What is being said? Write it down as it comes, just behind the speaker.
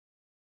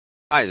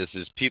Hi, this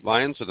is Pete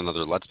Lyons with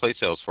another Let's Play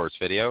Salesforce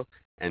video,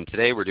 and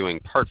today we're doing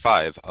part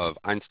 5 of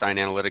Einstein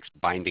Analytics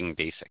Binding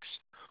Basics.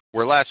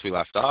 Where last we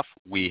left off,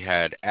 we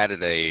had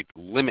added a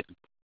limit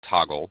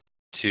toggle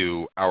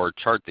to our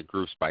chart that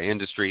groups by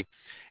industry,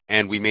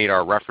 and we made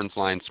our reference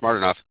line smart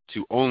enough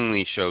to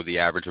only show the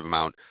average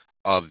amount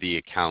of the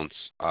accounts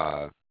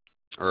or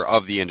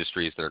of the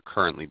industries that are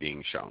currently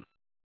being shown.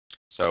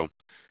 So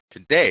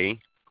today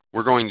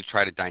we're going to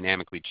try to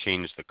dynamically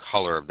change the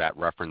color of that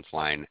reference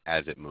line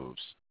as it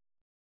moves.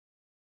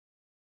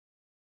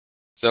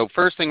 So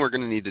first thing we're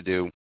going to need to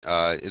do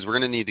is we're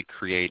going to need to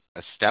create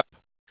a step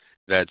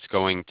that's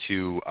going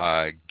to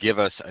give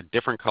us a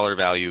different color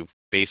value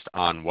based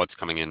on what's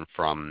coming in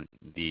from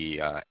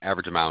the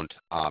average amount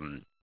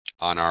on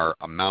our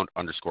amount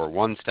underscore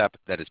one step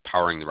that is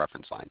powering the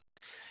reference line.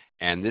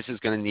 And this is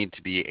going to need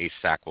to be a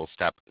SAQL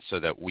step so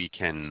that we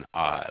can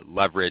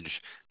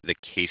leverage the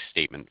case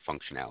statement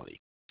functionality.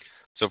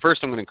 So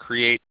first I'm going to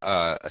create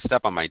a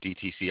step on my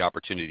DTC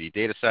opportunity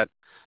data set.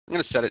 I'm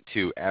going to set it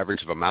to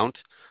average of amount.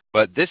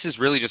 But this is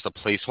really just a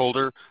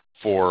placeholder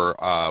for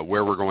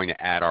where we're going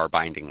to add our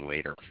binding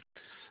later.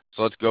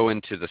 So let's go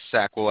into the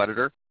SAQL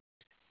editor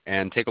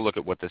and take a look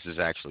at what this is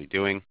actually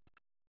doing.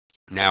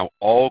 Now,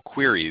 all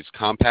queries,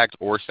 compact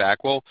or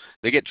SAQL,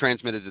 they get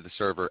transmitted to the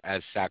server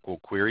as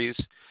SAQL queries.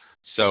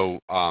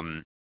 So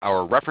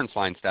our reference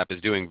line step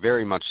is doing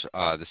very much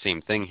the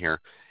same thing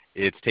here.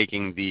 It's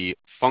taking the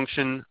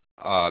function,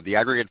 the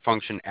aggregate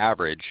function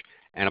average,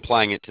 and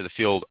applying it to the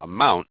field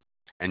amount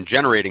and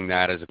generating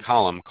that as a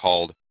column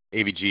called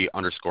AVG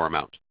underscore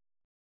amount.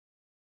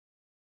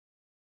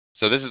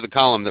 So this is the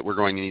column that we're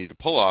going to need to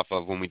pull off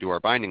of when we do our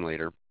binding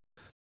later.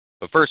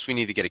 But first we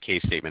need to get a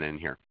case statement in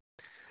here.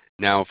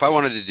 Now if I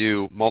wanted to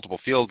do multiple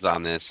fields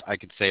on this, I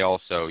could say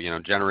also,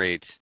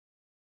 generate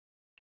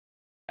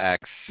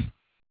X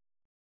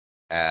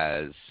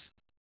as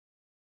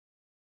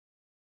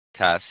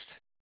test.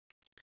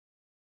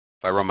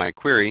 If I run my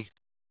query,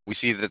 we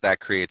see that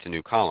that creates a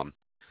new column.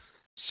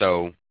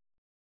 So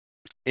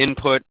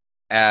input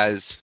as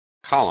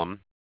column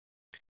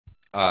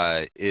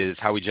is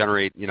how we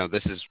generate,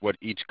 this is what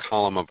each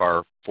column of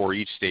our for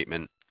each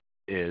statement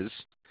is,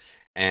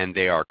 and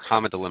they are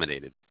comma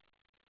delimited.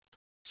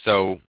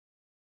 So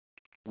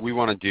we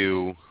want to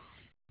do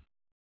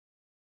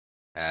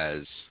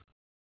as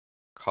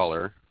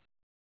color.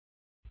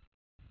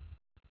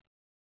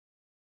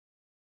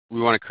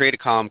 We want to create a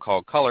column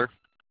called color,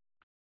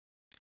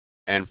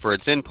 and for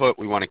its input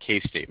we want a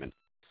case statement.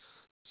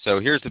 So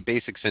here's the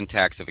basic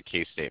syntax of a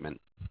case statement.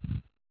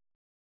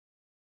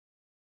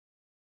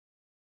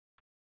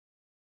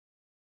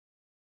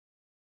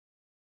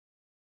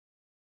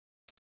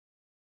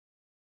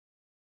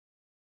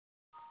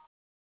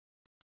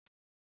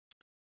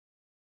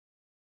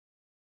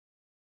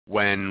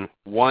 When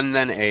 1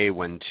 then A,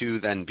 when 2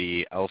 then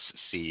B, else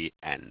C,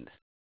 end.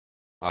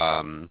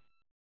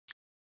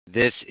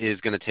 This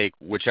is going to take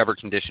whichever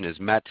condition is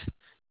met.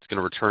 It's going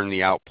to return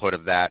the output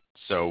of that.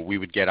 So we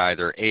would get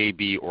either A,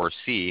 B, or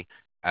C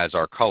as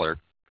our color.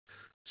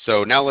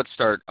 So now let's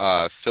start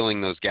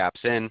filling those gaps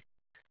in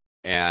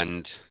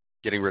and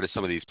getting rid of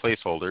some of these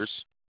placeholders.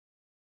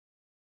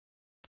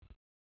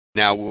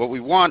 Now what we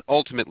want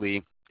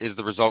ultimately is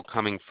the result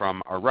coming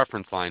from our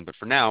reference line, but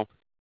for now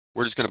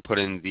we're just going to put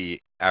in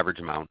the average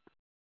amount.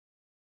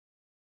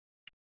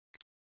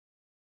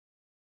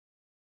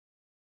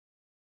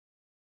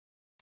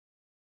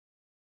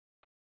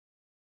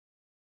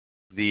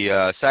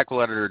 The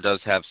SAQL editor does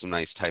have some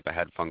nice type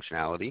ahead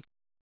functionality.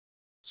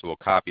 So we'll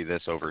copy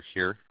this over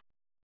here.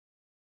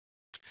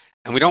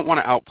 And we don't want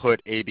to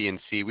output A, B, and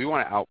C. We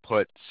want to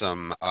output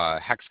some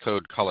hex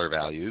code color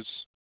values.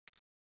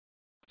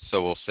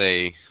 So we'll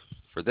say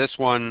for this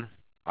one,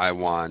 I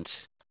want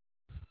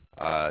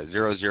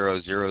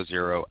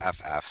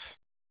 0000FF.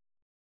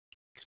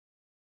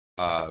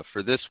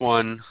 For this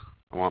one,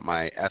 I want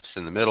my F's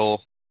in the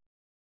middle.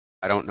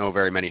 I don't know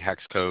very many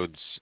hex codes,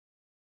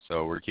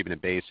 so we're keeping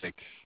it basic.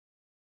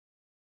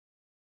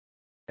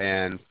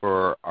 And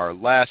for our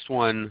last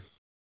one,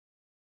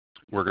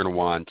 we're going to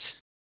want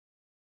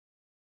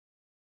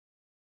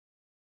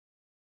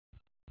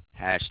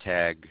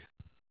hashtag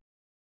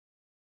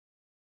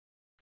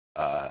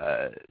FF0000.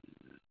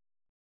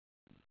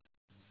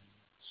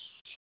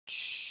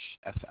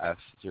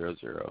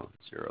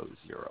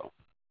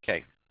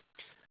 Okay.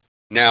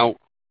 Now,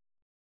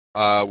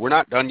 we're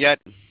not done yet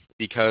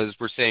because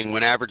we're saying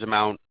when average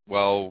amount,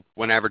 well,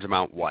 when average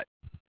amount what?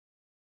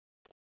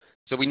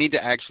 So we need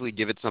to actually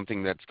give it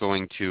something that's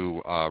going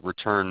to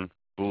return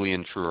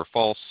Boolean true or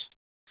false.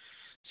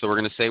 So we're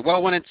going to say,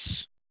 well, when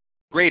it's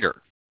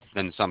greater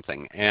than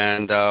something.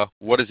 And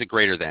what is it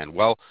greater than?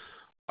 Well,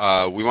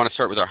 we want to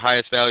start with our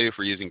highest value if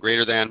we're using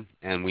greater than,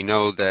 and we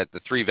know that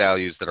the three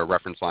values that our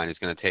reference line is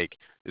going to take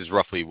is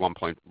roughly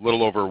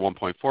little over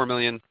 1.4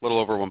 million, little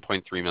over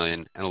 1.3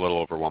 million, and a little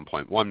over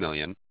 1.1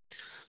 million.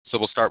 So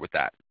we'll start with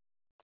that.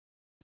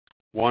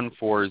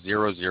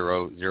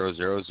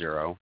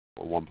 1400000 or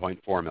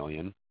 1.4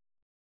 million.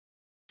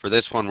 For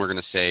this one, we're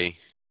going to say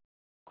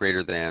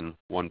greater than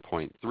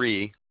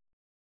 1.3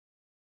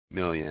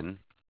 million,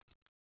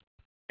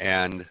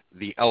 and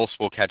the else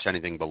will catch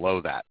anything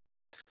below that.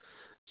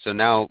 So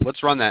now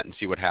let's run that and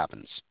see what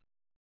happens.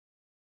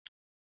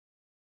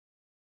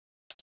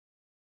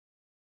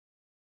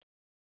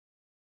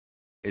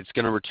 It's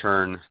going to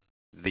return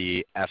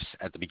the F's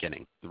at the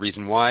beginning. The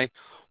reason why,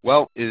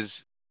 well, is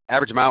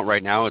average amount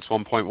right now, it's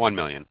 1.1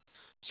 million.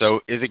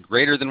 So is it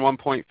greater than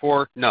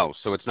 1.4? No,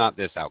 so it's not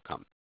this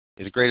outcome.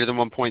 Is it greater than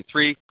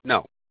 1.3?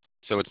 No,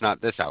 so it's not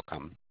this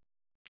outcome.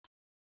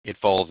 It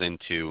falls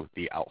into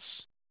the else.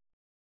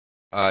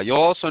 You'll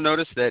also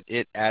notice that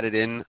it added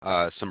in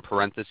some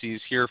parentheses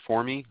here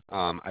for me.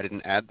 I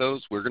didn't add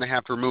those. We're going to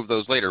have to remove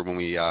those later when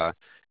we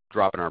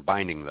drop in our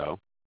binding, though.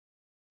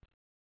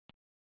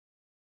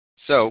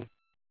 So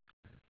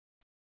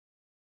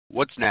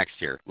what's next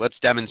here? Let's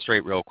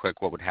demonstrate real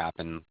quick what would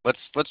happen.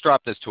 Let's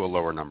drop this to a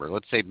lower number.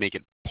 Let's say make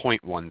it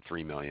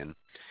 0.13 million.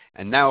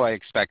 And now I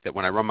expect that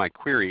when I run my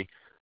query,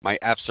 my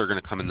F's are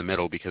going to come in the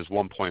middle because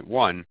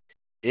 1.1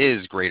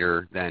 is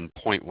greater than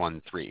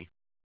 0.13.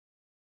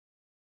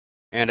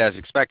 And as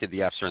expected,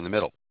 the F's are in the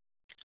middle.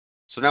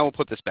 So now we'll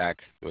put this back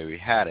the way we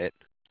had it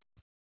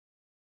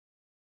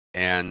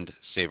and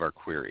save our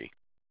query.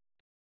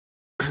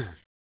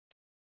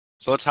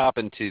 So let's hop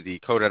into the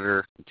code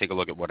editor and take a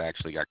look at what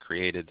actually got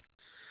created.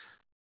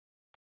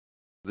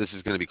 This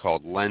is going to be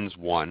called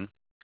lens1.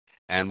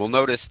 And we'll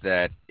notice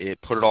that it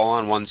put it all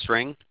on one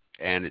string,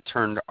 and it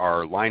turned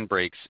our line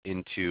breaks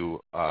into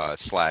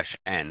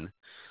 /n.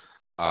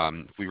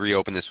 If we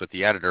reopen this with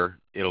the editor,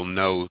 it'll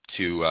know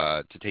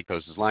to take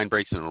those as line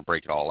breaks, and it'll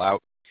break it all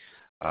out.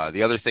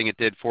 The other thing it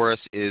did for us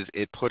is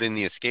it put in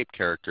the escape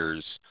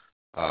characters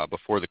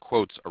before the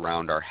quotes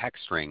around our hex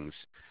strings,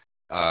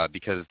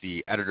 because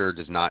the editor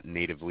does not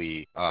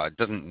natively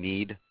doesn't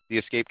need the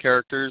escape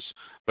characters,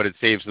 but it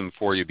saves them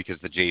for you because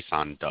the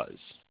JSON does.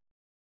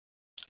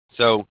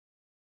 So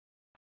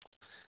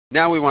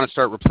now we want to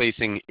start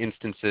replacing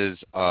instances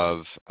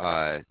of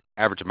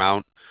average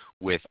amount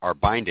with our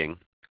binding.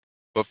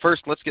 But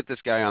first, let's get this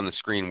guy on the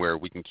screen where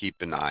we can keep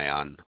an eye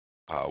on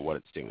what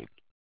it's doing.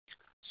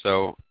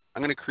 So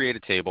I'm going to create a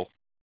table.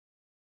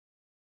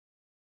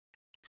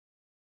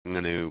 I'm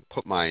going to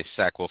put my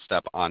SAQL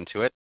step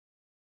onto it.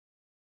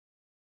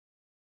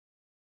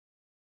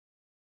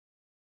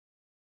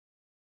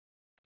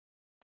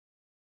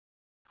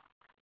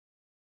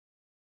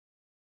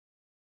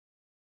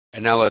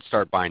 And now let's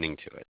start binding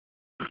to it.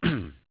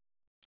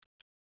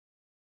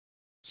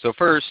 So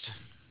first,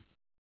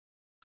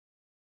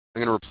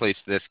 I'm going to replace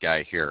this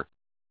guy here.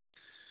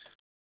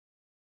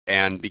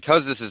 And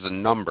because this is a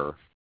number,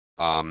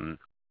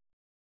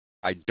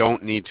 I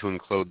don't need to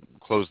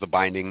close the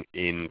binding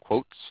in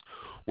quotes.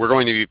 We're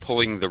going to be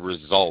pulling the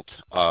result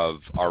of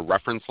our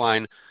reference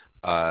line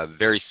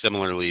very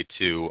similarly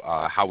to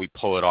how we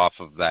pull it off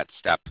of that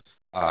step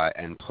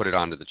and put it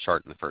onto the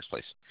chart in the first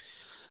place.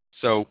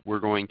 So we're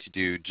going to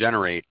do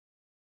generate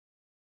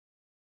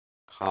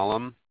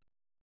column.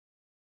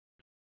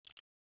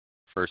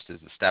 First is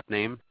the step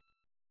name,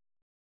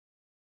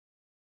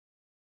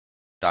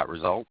 dot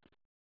result.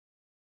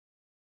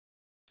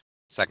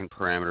 Second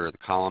parameter of the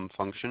column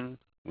function,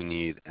 we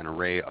need an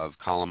array of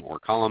column or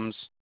columns.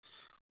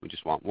 We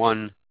just want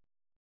one.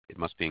 It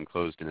must be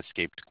enclosed in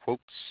escaped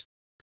quotes.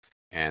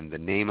 And the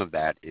name of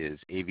that is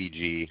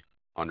avg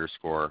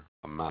underscore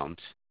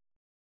amount.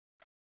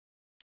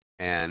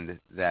 And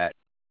that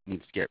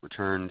needs to get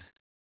returned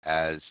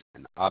as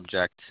an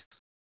object,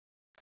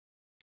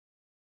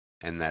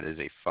 and that is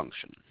a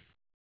function.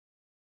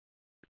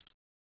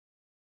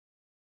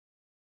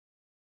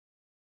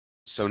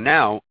 So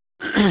now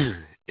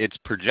it's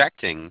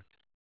projecting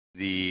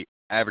the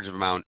average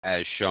amount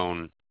as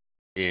shown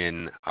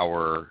in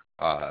our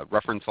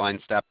reference line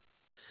step,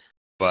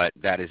 but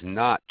that is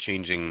not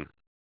changing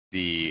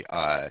the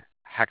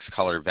hex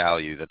color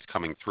value that's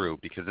coming through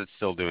because it's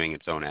still doing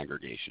its own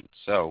aggregation.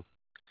 So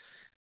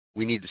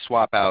we need to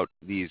swap out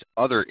these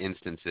other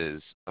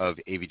instances of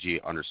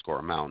avg underscore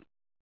amount.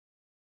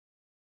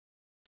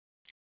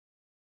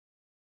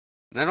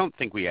 And I don't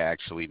think we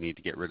actually need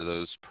to get rid of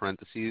those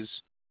parentheses.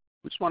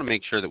 We just want to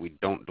make sure that we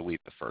don't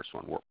delete the first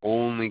one. We're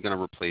only going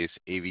to replace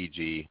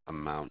avg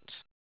amount.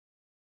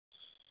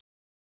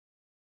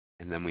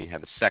 And then we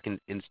have a second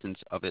instance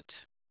of it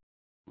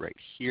right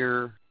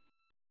here.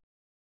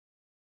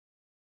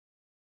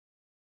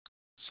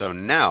 So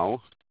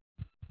now,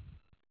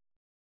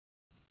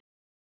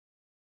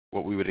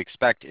 what we would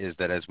expect is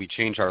that as we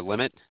change our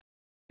limit,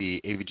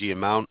 the avg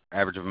amount,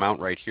 average amount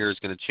right here is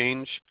going to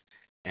change,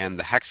 and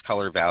the hex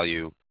color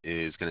value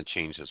is going to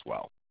change as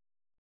well.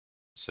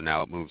 So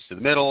now it moves to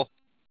the middle,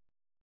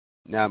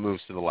 now it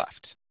moves to the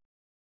left.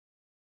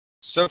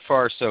 So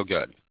far, so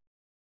good.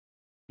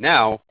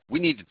 Now, we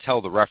need to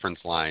tell the reference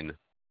line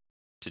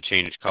to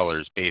change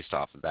colors based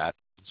off of that.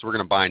 So we're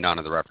going to bind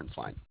onto the reference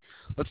line.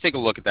 Let's take a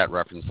look at that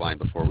reference line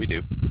before we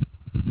do.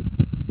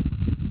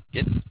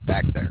 Get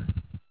back there.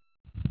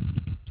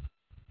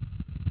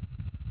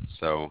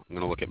 So I'm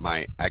going to look at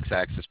my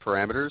x-axis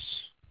parameters.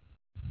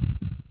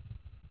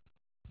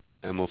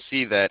 And we'll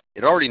see that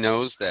it already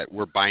knows that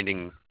we're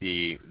binding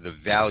the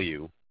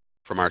value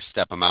from our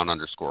step amount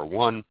underscore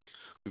 1.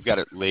 We've got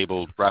it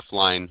labeled ref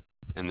line,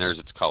 and there's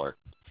its color.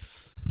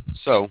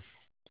 So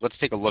let's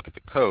take a look at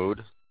the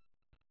code.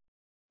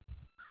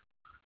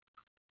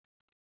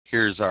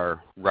 Here's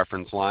our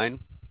reference line,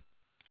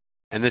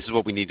 and this is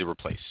what we need to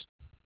replace.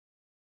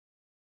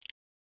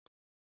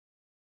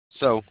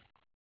 So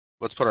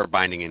let's put our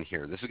binding in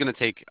here. This is going to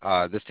take,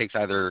 this takes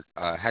either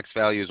hex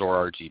values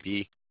or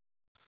RGB.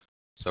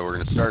 So we're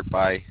going to start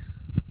by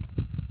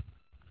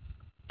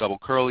double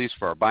curlies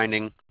for our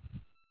binding.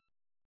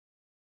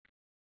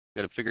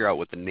 Got to figure out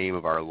what the name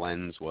of our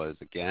lens was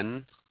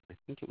again. I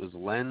think it was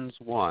lens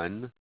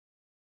 1.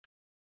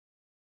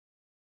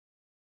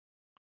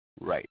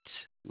 Right,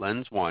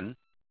 lens 1.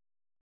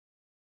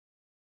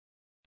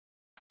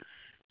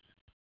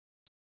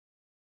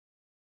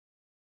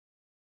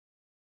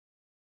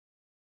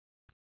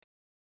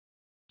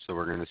 So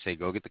we're going to say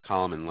go get the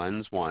column in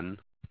lens 1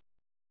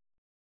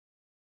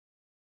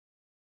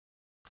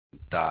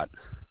 dot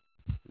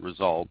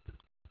result.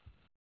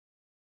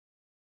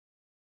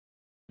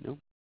 Nope.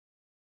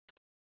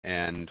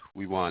 And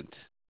we want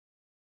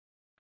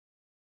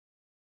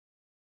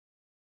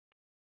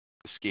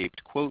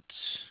escaped quotes.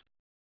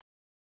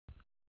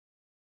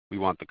 We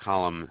want the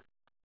column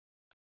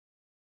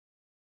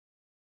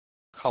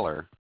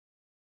color.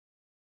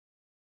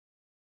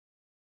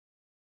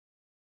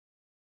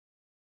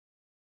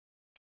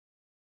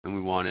 And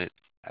we want it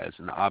as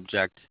an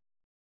object.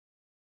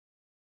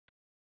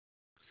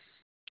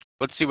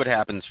 Let's see what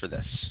happens for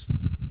this.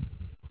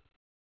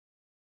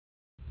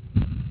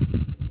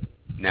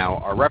 Now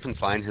our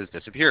reference line has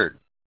disappeared.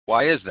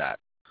 Why is that?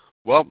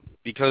 Well,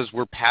 because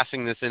we're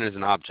passing this in as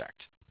an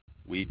object.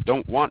 We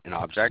don't want an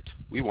object,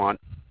 we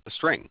want a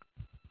string.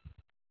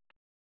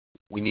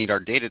 We need our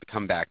data to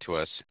come back to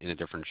us in a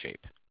different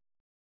shape.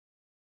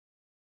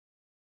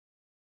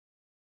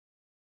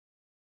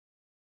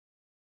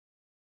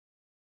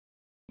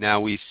 Now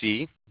we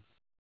see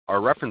our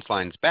reference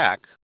line's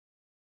back,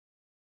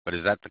 but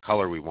is that the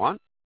color we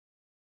want?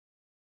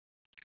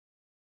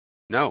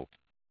 No,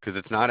 because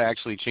it's not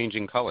actually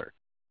changing color.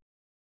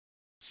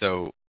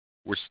 So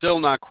we're still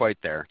not quite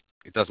there.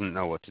 It doesn't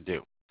know what to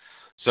do.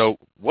 So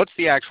what's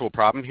the actual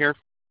problem here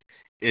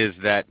is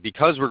that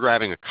because we're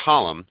grabbing a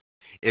column,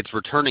 it's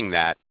returning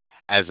that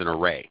as an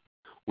array.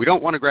 We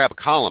don't want to grab a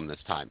column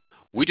this time.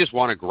 We just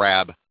want to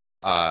grab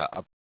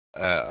a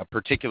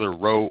particular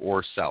row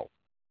or cell.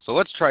 So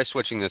let's try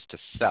switching this to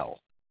cell.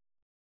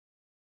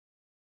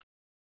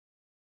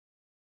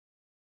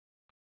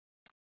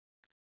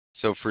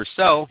 So for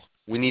cell,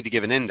 we need to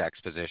give an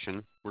index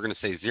position. We're going to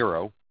say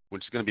 0,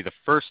 which is going to be the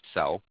first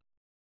cell,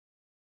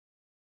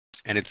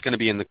 and it's going to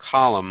be in the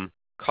column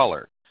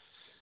color.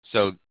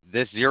 So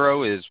this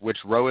 0 is which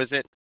row is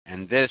it,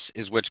 and this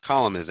is which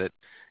column is it.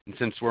 And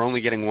since we're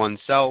only getting one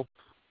cell,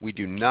 we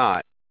do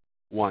not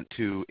want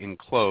to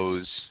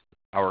enclose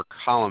our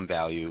column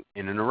value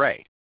in an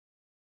array.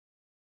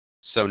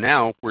 So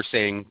now we're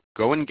saying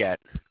go and get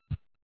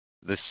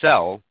the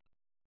cell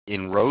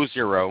in row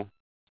 0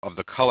 of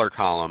the color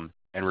column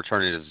and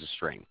return it as a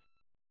string.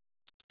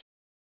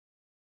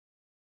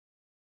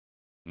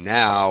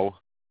 Now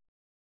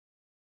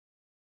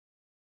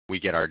we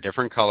get our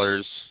different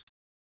colors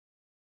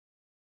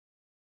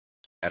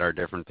at our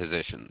different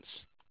positions.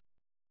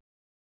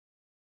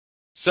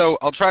 So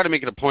I'll try to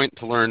make it a point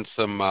to learn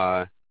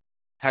some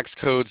hex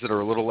codes that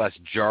are a little less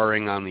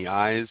jarring on the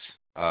eyes.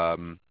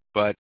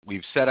 But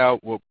we've set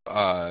out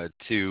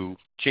to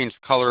change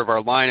the color of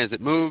our line as it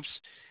moves,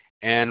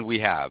 and we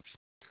have.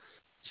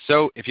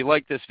 So if you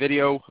like this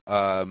video,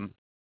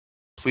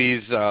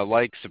 please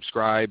like,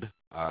 subscribe,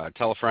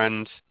 tell a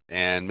friend,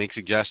 and make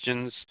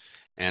suggestions.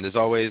 And as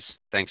always,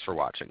 thanks for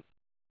watching.